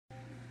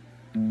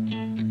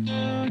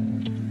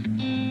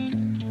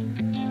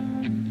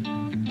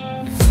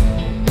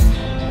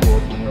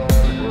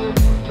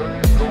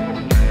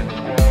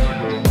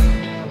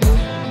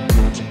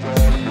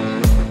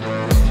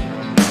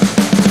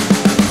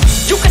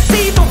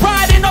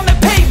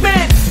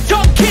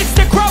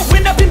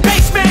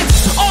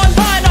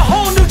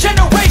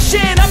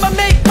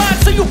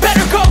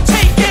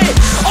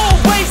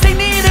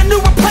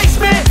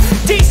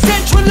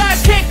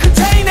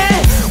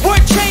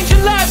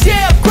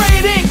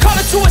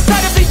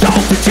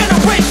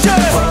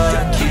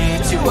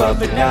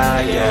But now,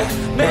 yeah,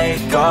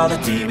 make all the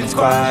demons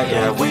quiet,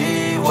 yeah.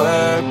 We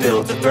were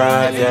built to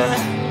thrive, yeah.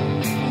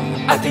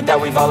 I think that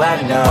we've all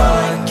had enough.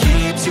 What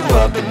keeps you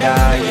up at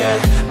night, yeah.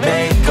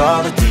 Make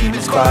all the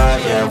demons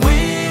quiet, yeah.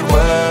 We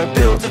were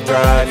built to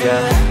thrive,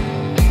 yeah.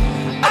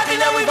 I think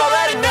that we've all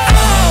had enough.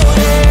 Oh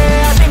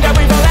yeah, I think that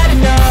we've all had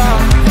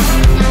enough.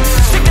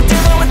 Sick of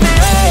dealing with the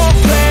old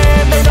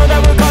plan. They know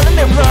that we're calling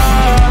it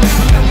wrong.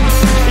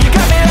 You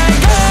got me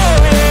like,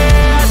 oh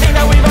yeah, I think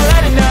that we've all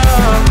had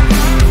enough.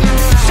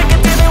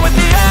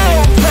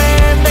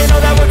 They know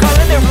that we're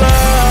calling it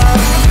love.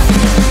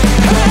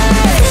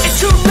 Hey, it's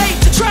too late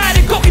to try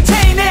to go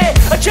contain it.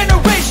 A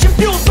generation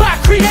fueled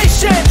by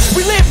creation.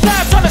 We live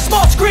lives on a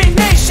small screen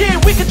nation.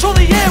 We control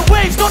the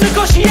airwaves, no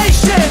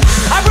negotiation.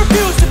 I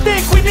refuse to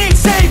think we need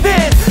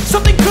saving.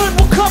 Something good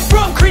will come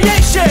from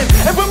creation.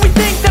 And when we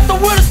think that the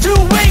world is too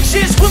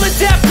anxious, we'll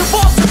adapt,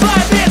 evolve,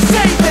 survive and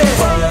save it.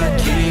 What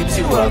keeps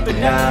you up at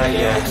night,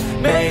 yeah.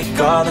 Make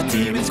all the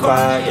demons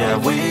quiet, yeah.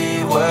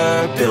 We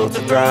were built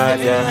to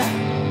thrive,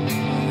 yeah.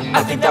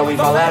 I think that we've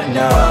all had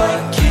enough.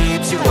 What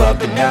keeps you up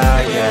at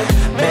night, yeah.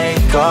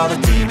 Make all the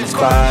demons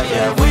quiet,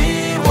 yeah.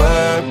 We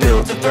were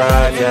built to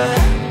thrive,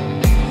 yeah.